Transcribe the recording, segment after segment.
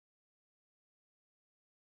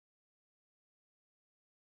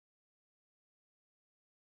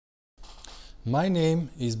My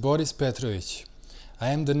name is Boris Petrovic. I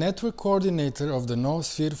am the network coordinator of the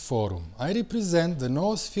Noosphere Forum. I represent the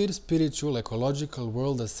Noosphere Spiritual Ecological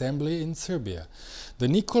World Assembly in Serbia, the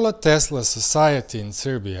Nikola Tesla Society in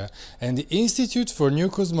Serbia, and the Institute for New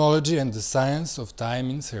Cosmology and the Science of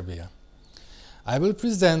Time in Serbia. I will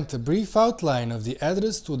present a brief outline of the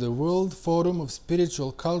address to the World Forum of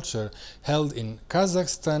Spiritual Culture held in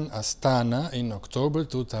Kazakhstan, Astana in October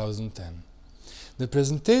 2010. The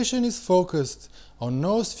presentation is focused on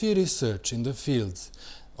Noosphere research in the fields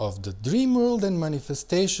of the dream world and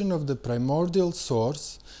manifestation of the primordial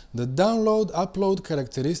source, the download-upload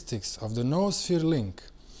characteristics of the Noosphere link,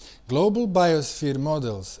 global biosphere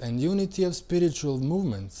models and unity of spiritual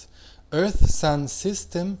movements, Earth-Sun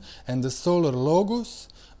system and the solar logos,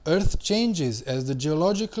 Earth changes as the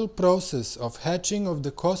geological process of hatching of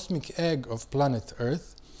the cosmic egg of planet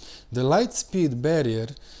Earth, the light speed barrier,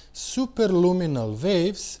 superluminal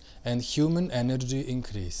waves, and human energy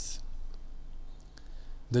increase.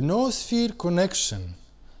 The Noosphere connection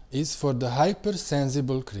is for the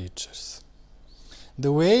hypersensible creatures.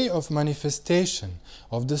 The way of manifestation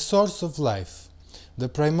of the source of life, the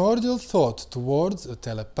primordial thought towards a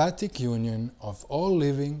telepathic union of all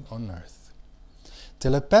living on Earth.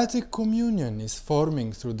 Telepathic communion is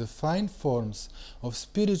forming through the fine forms of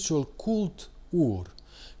spiritual cult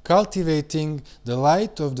cultivating the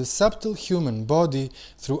light of the subtle human body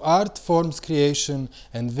through art forms creation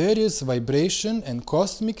and various vibration and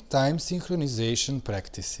cosmic time synchronization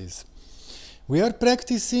practices. We are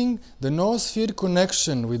practicing the Noosphere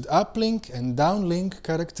connection with uplink and downlink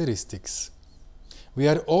characteristics. We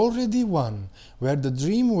are already one where the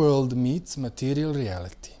dream world meets material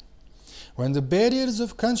reality. When the barriers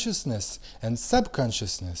of consciousness and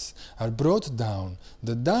subconsciousness are brought down,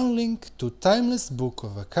 the downlink to timeless book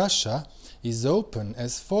of Akasha is open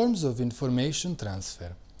as forms of information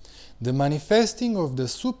transfer. The manifesting of the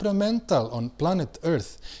supramental on planet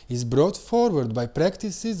Earth is brought forward by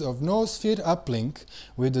practices of Noosphere uplink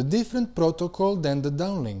with a different protocol than the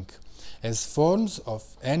downlink, as forms of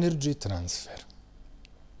energy transfer.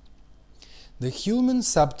 The human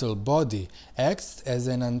subtle body acts as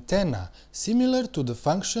an antenna similar to the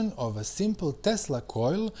function of a simple Tesla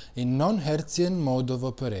coil in non-Hertzian mode of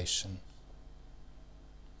operation.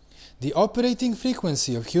 The operating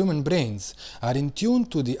frequency of human brains are in tune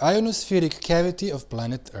to the ionospheric cavity of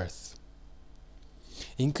planet Earth.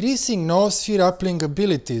 Increasing Noosphere uplink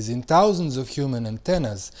abilities in thousands of human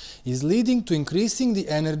antennas is leading to increasing the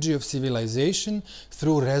energy of civilization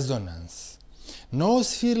through resonance.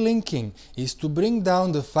 Noosphere linking is to bring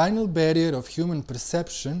down the final barrier of human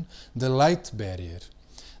perception, the light barrier.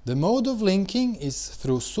 The mode of linking is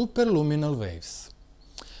through superluminal waves.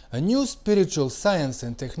 A new spiritual science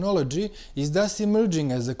and technology is thus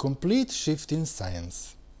emerging as a complete shift in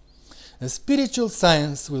science. A spiritual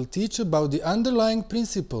science will teach about the underlying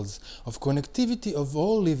principles of connectivity of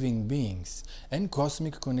all living beings and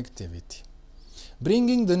cosmic connectivity.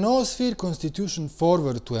 Bringing the Noosphere constitution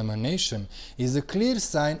forward to emanation is a clear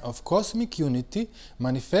sign of cosmic unity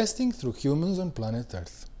manifesting through humans on planet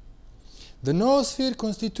Earth. The Noosphere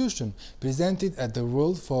constitution, presented at the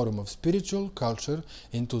World Forum of Spiritual Culture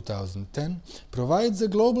in 2010, provides a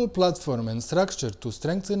global platform and structure to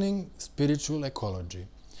strengthening spiritual ecology.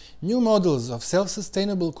 New models of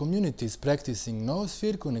self-sustainable communities practicing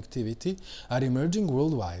Noosphere connectivity are emerging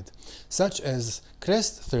worldwide, such as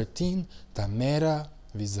Crest 13, Tamera,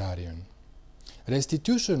 Vizarion.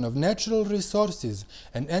 Restitution of natural resources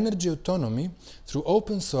and energy autonomy through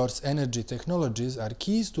open-source energy technologies are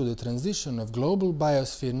keys to the transition of global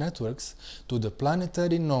biosphere networks to the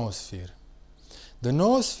planetary Noosphere. The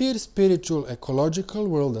Noosphere Spiritual Ecological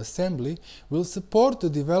World Assembly will support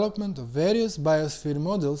the development of various biosphere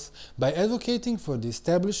models by advocating for the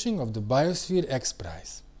establishing of the Biosphere X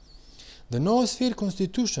Prize. The Noosphere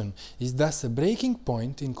Constitution is thus a breaking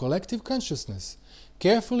point in collective consciousness,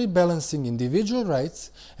 carefully balancing individual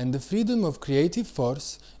rights and the freedom of creative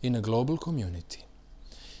force in a global community.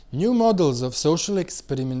 New models of social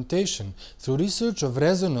experimentation through research of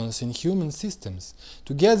resonance in human systems,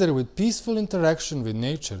 together with peaceful interaction with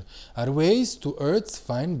nature, are ways to Earth's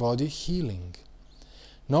fine body healing.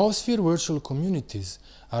 Noosphere virtual communities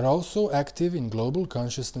are also active in global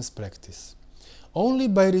consciousness practice. Only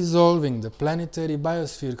by resolving the planetary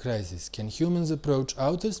biosphere crisis can humans approach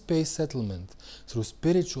outer space settlement through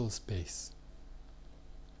spiritual space.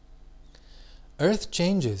 Earth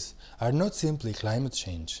changes are not simply climate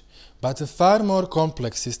change, but a far more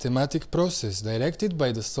complex systematic process directed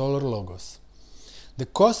by the solar logos. The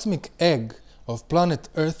cosmic egg of planet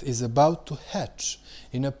Earth is about to hatch.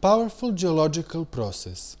 In a powerful geological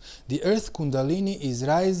process, the Earth Kundalini is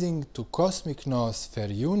rising to cosmic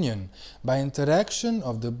noosphere union by interaction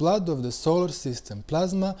of the blood of the solar system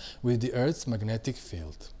plasma with the Earth's magnetic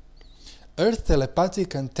field. Earth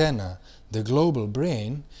telepathic antenna, the global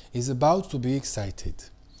brain, is about to be excited.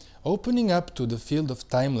 Opening up to the field of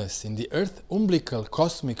timeless in the Earth umbilical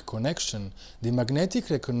cosmic connection, the magnetic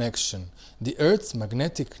reconnection, the Earth's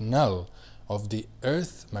magnetic null of the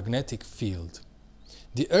Earth's magnetic field.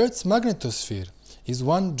 The Earth's magnetosphere is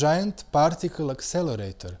one giant particle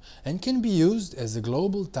accelerator and can be used as a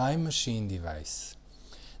global time machine device.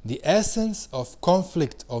 The essence of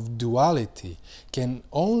conflict of duality can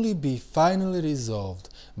only be finally resolved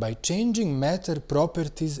by changing matter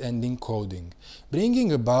properties and encoding,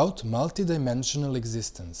 bringing about multidimensional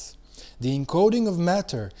existence. The encoding of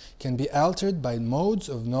matter can be altered by modes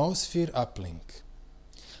of noosphere uplink.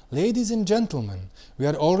 Ladies and gentlemen, we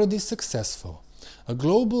are already successful. A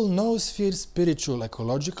global noosphere spiritual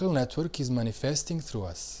ecological network is manifesting through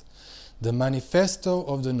us. The Manifesto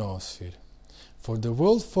of the Noosphere. For the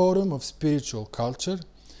World Forum of Spiritual Culture,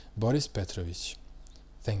 Boris Petrovic.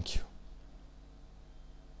 Thank you.